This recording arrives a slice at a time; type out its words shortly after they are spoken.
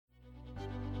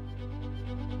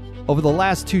Over the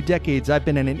last 2 decades, I've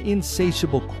been in an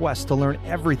insatiable quest to learn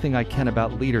everything I can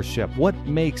about leadership. What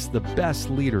makes the best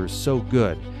leaders so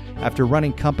good? After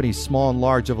running companies small and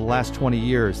large over the last 20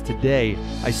 years, today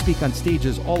I speak on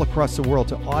stages all across the world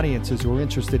to audiences who are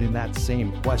interested in that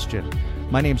same question.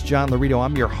 My name's John Laurito.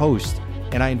 I'm your host,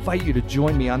 and I invite you to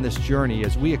join me on this journey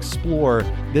as we explore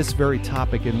this very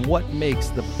topic and what makes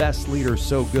the best leaders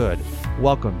so good.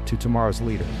 Welcome to Tomorrow's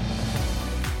Leader.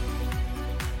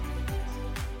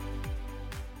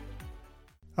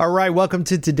 All right, welcome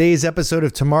to today's episode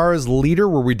of Tomorrow's Leader,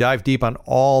 where we dive deep on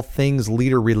all things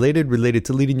leader related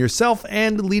to leading yourself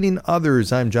and leading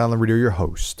others. I'm John Laurito, your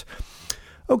host.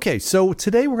 Okay, so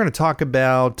today we're going to talk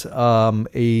about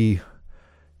a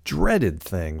dreaded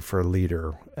thing for a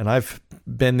leader, and I've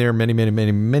been there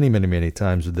many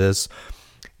times with this.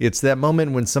 It's that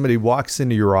moment when somebody walks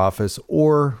into your office,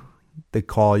 or they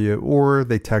call you, or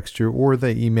they text you, or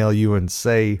they email you and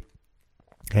say,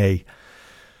 "Hey,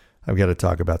 I've got to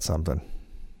talk about something.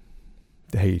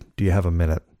 Hey, do you have a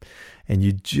minute?" And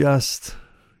you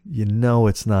know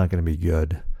it's not going to be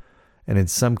good. And in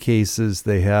some cases,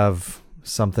 they have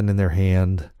something in their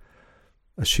hand,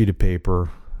 a sheet of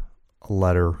paper, a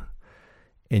letter,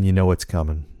 and you know it's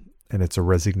coming. And it's a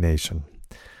resignation.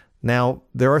 Now,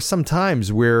 there are some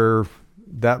times where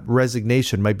that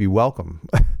resignation might be welcome.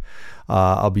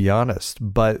 I'll be honest,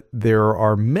 but there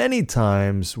are many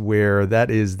times where that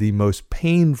is the most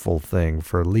painful thing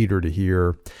for a leader to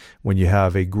hear when you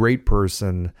have a great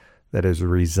person that is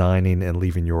resigning and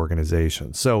leaving your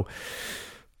organization. So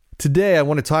today I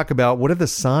want to talk about what are the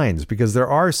signs, because there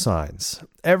are signs.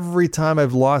 Every time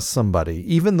I've lost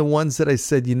somebody, even the ones that I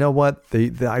said, you know what,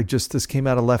 this came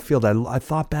out of left field. I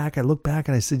looked back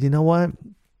and I said, you know what?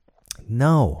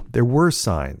 No, there were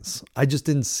signs. I just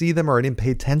didn't see them, or I didn't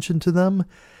pay attention to them,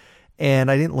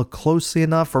 and I didn't look closely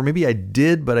enough, or maybe I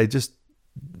did, but I just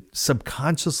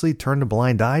subconsciously turned a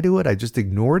blind eye to it. I just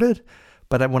ignored it.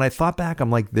 But when I thought back,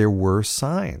 I'm like, there were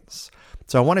signs.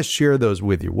 So I want to share those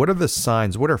with you. What are the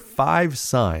signs? What are 5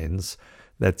 signs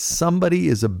that somebody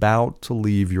is about to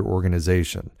leave your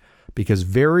organization? Because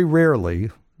very rarely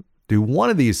do one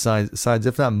of these signs,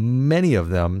 if not many of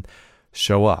them,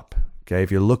 show up. Okay,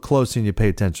 if you look closely and you pay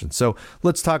attention. So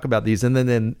let's talk about these. And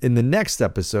then in the next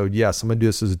episode, yes, I'm going to do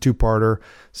this as a 2-parter.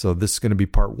 So this is going to be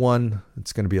part 1.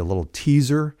 It's going to be a little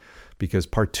teaser, because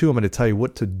part 2, I'm going to tell you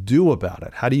what to do about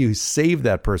it. How do you save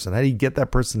that person? How do you get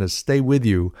that person to stay with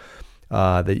you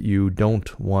that you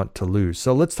don't want to lose?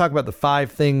 So let's talk about the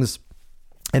 5 things.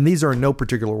 And these are in no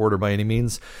particular order by any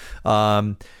means.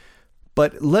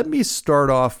 But let me start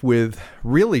off with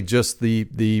really just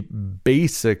the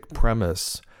basic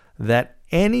premise that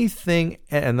anything,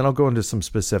 and then I'll go into some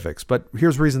specifics, but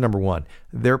here's reason number 1.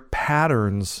 Their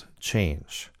patterns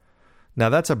change. Now,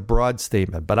 that's a broad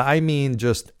statement, but I mean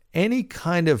just any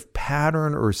kind of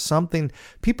pattern or something.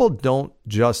 People don't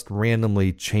just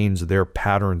randomly change their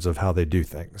patterns of how they do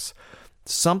things.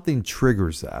 Something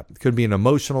triggers that. It could be an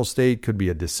emotional state, could be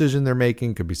a decision they're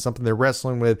making, could be something they're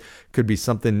wrestling with, could be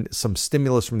some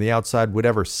stimulus from the outside,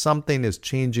 whatever. Something is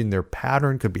changing their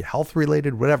pattern, could be health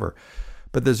related, whatever.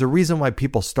 But there's a reason why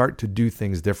people start to do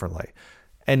things differently.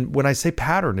 And when I say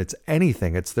pattern, it's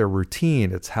anything. It's their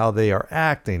routine. It's how they are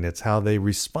acting. It's how they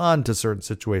respond to certain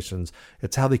situations.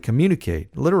 It's how they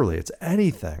communicate. Literally, it's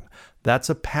anything. That's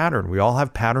a pattern. We all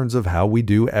have patterns of how we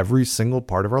do every single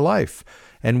part of our life.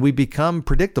 And we become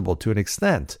predictable to an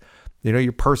extent. You know,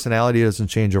 your personality doesn't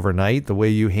change overnight. The way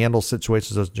you handle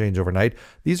situations doesn't change overnight.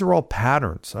 These are all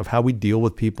patterns of how we deal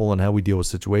with people and how we deal with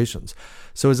situations.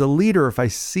 So as a leader, if I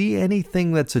see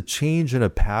anything that's a change in a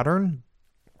pattern,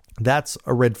 that's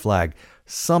a red flag.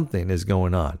 Something is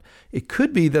going on. It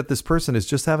could be that this person is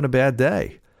just having a bad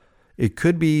day. It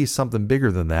could be something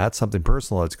bigger than that, something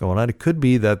personal that's going on. It could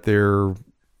be that they're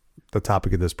the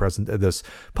topic of this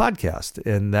podcast,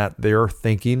 and that they're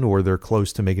thinking or they're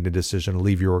close to making a decision to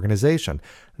leave your organization.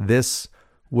 This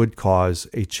would cause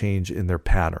a change in their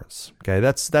patterns. Okay,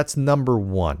 that's number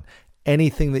 1.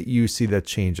 Anything that you see that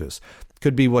changes. It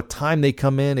could be what time they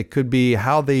come in. It could be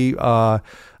how they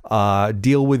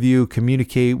deal with you,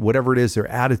 communicate, whatever it is, their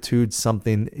attitude,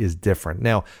 something is different.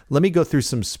 Now, let me go through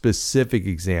some specific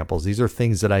examples. These are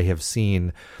things that I have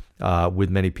seen with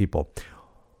many people.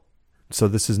 So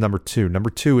this is number 2. Number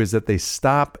 2 is that they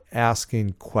stop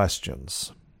asking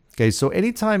questions. Okay, so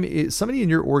anytime somebody in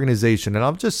your organization, and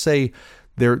I'll just say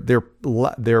their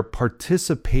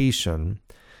participation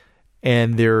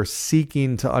and they're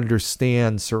seeking to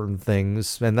understand certain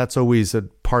things, and that's always a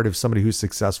part of somebody who's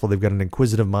successful. They've got an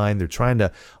inquisitive mind. They're trying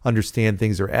to understand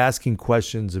things. They're asking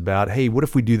questions about, hey, what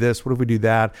if we do this? What if we do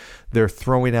that? They're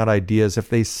throwing out ideas. If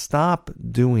they stop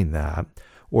doing that,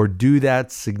 or do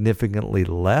that significantly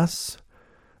less,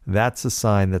 that's a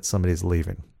sign that somebody's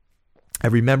leaving. I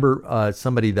remember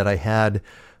somebody that I had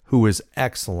who was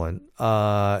excellent.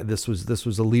 This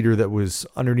was a leader that was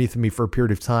underneath me for a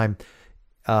period of time.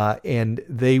 And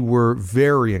they were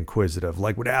very inquisitive,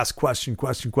 like would ask question.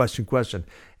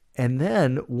 And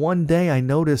then one day I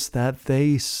noticed that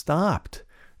they stopped.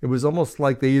 It was almost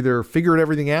like they either figured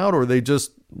everything out or they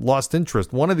just lost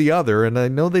interest, one or the other. And I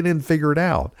know they didn't figure it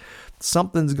out.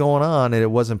 Something's going on and it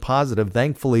wasn't positive.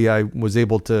 Thankfully, I was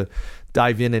able to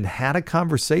dive in and had a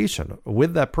conversation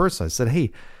with that person. I said,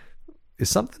 hey, is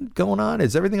something going on?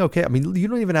 Is everything okay? I mean, you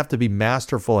don't even have to be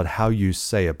masterful at how you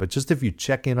say it, but just if you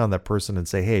check in on that person and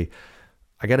say, hey,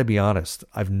 I got to be honest,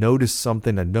 I've noticed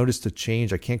something. I've noticed a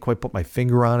change. I can't quite put my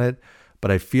finger on it, but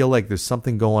I feel like there's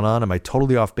something going on. Am I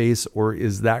totally off base, or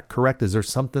is that correct? Is there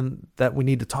something that we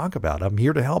need to talk about? I'm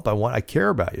here to help. I care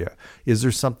about you. Is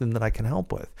there something that I can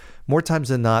help with? More times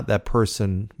than not, that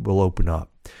person will open up.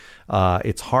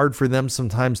 It's hard for them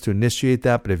sometimes to initiate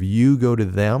that, but if you go to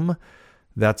them,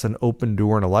 that's an open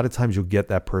door. And a lot of times you'll get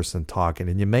that person talking,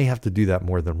 and you may have to do that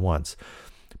more than once.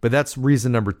 But that's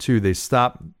reason number 2. They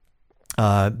stop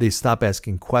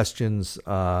asking questions.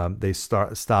 They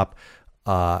stop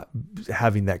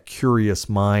having that curious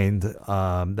mind.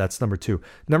 That's number 2.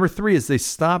 Number 3 is they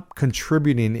stop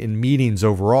contributing in meetings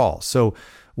overall. So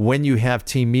when you have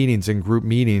team meetings and group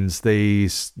meetings,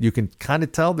 you can kind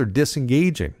of tell they're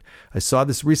disengaging. I saw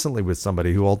this recently with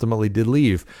somebody who ultimately did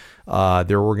leave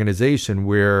their organization,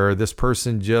 where this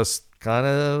person just kind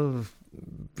of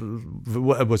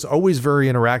was always very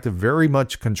interactive, very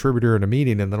much contributor in a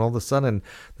meeting, and then all of a sudden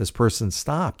this person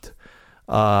stopped.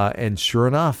 And sure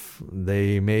enough,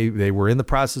 they were in the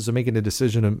process of making a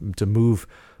decision to move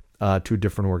to a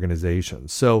different organization.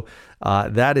 So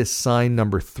that is sign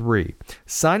number 3.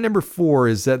 Sign number 4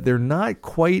 is that they're not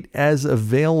quite as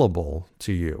available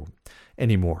to you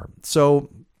anymore.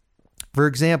 So, for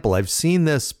example, I've seen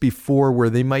this before where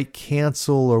they might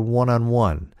cancel a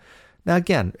one-on-one. Now,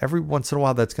 again, every once in a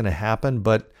while that's going to happen,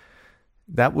 but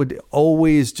that would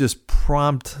always just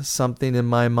prompt something in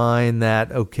my mind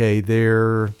that, okay,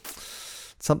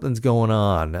 something's going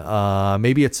on.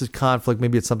 Maybe it's a conflict,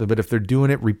 maybe it's something, but if they're doing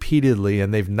it repeatedly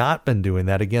and they've not been doing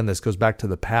that, again, this goes back to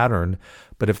the pattern,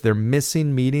 but if they're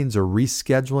missing meetings or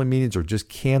rescheduling meetings or just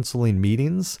canceling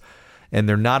meetings and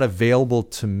they're not available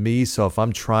to me, so if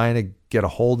I'm trying to get a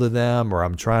hold of them or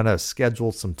I'm trying to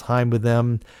schedule some time with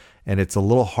them and it's a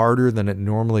little harder than it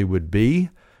normally would be,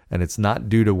 and it's not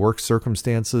due to work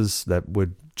circumstances that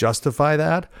would justify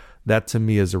that, that to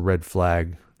me is a red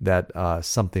flag that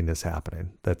something is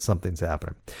happening, that something's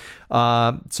happening.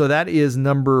 So that is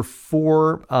number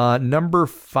 4. Number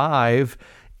 5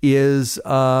 is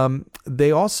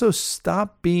they also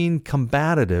stop being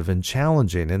combative and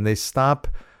challenging, and they stop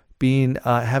being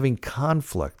having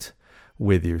conflict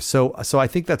with you. So I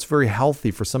think that's very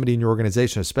healthy for somebody in your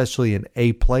organization, especially an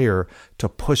A player, to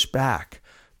push back,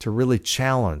 to really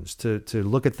challenge, to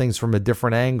look at things from a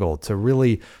different angle, to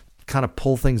really kind of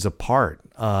pull things apart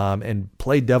and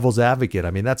play devil's advocate.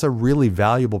 I mean, that's a really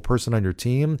valuable person on your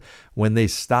team. When they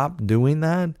stop doing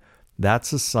that,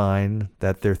 that's a sign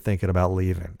that they're thinking about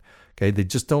leaving. Okay, they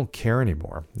just don't care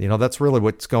anymore. That's really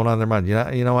what's going on in their mind.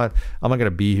 You know what? I'm not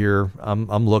going to be here.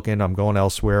 I'm looking. I'm going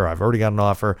elsewhere. I've already got an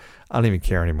offer. I don't even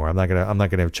care anymore. I'm not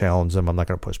going to challenge them. I'm not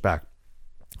going to push back.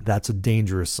 That's a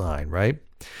dangerous sign, right?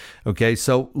 Okay,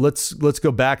 so let's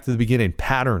go back to the beginning.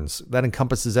 Patterns, that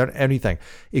encompasses anything.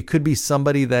 It could be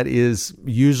somebody that is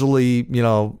usually,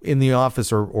 in the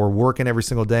office or working every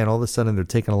single day, and all of a sudden they're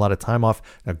taking a lot of time off.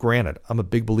 Now, granted, I'm a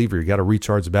big believer you got to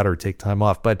recharge the battery, take time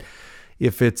off. But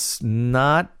if it's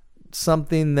not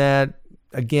something that,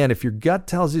 again, if your gut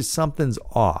tells you something's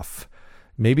off,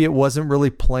 maybe it wasn't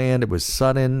really planned, it was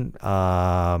sudden,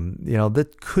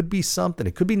 that could be something.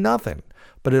 It could be nothing.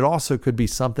 But it also could be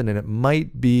something, and it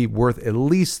might be worth at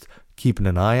least keeping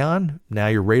an eye on. Now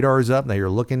your radar is up. Now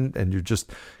you're looking, and you're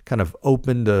just kind of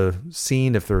open to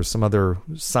seeing if there's some other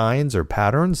signs or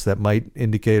patterns that might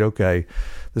indicate, okay,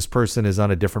 this person is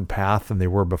on a different path than they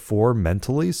were before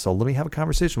mentally. So let me have a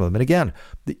conversation with them. And again,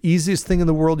 the easiest thing in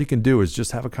the world you can do is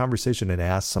just have a conversation and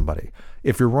ask somebody.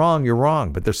 If you're wrong, you're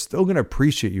wrong, but they're still going to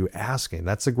appreciate you asking.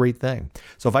 That's a great thing.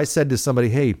 So if I said to somebody,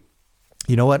 hey,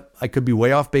 you know what? I could be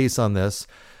way off base on this,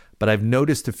 but I've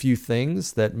noticed a few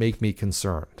things that make me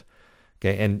concerned.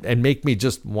 Okay, and make me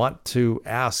just want to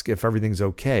ask if everything's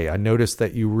okay. I noticed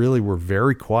that you really were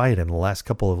very quiet in the last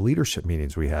couple of leadership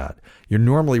meetings we had. You're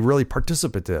normally really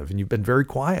participative, and you've been very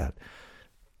quiet.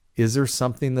 Is there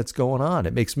something that's going on?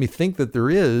 It makes me think that there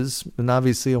is, and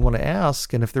obviously I want to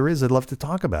ask, and if there is, I'd love to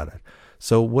talk about it.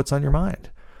 So what's on your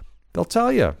mind? they'll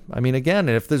tell you. I mean, again,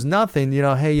 if there's nothing,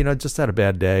 hey, just had a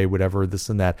bad day, whatever, this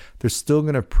and that, they're still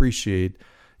going to appreciate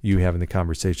you having the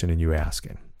conversation and you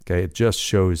asking. Okay, it just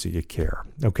shows that you care.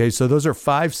 Okay, so those are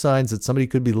 5 signs that somebody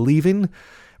could be leaving.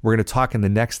 We're going to talk in the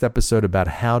next episode about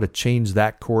how to change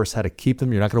that course, how to keep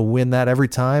them. You're not going to win that every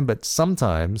time, but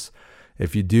sometimes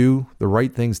if you do the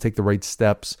right things, take the right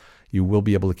steps, you will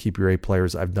be able to keep your A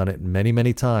players. I've done it many,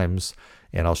 many times,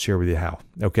 and I'll share with you how.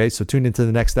 Okay, so tune into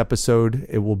the next episode.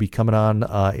 It will be coming on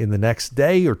in the next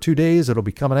day or 2 days. It'll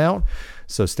be coming out,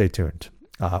 so stay tuned.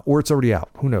 Or it's already out.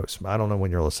 Who knows? I don't know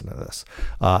when you're listening to this.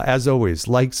 As always,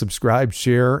 like, subscribe,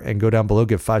 share, and go down below,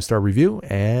 give 5-star review,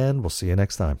 and we'll see you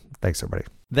next time. Thanks, everybody.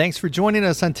 Thanks for joining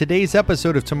us on today's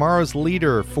episode of Tomorrow's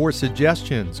Leader. For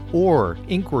suggestions or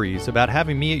inquiries about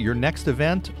having me at your next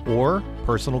event or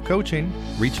personal coaching,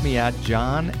 reach me at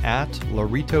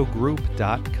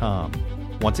john@lauritogroup.com.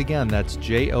 Once again, that's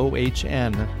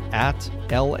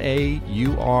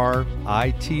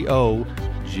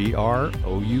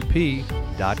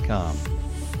JOHN@LAURITOGROUP.com.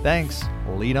 Thanks.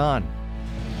 Lead on.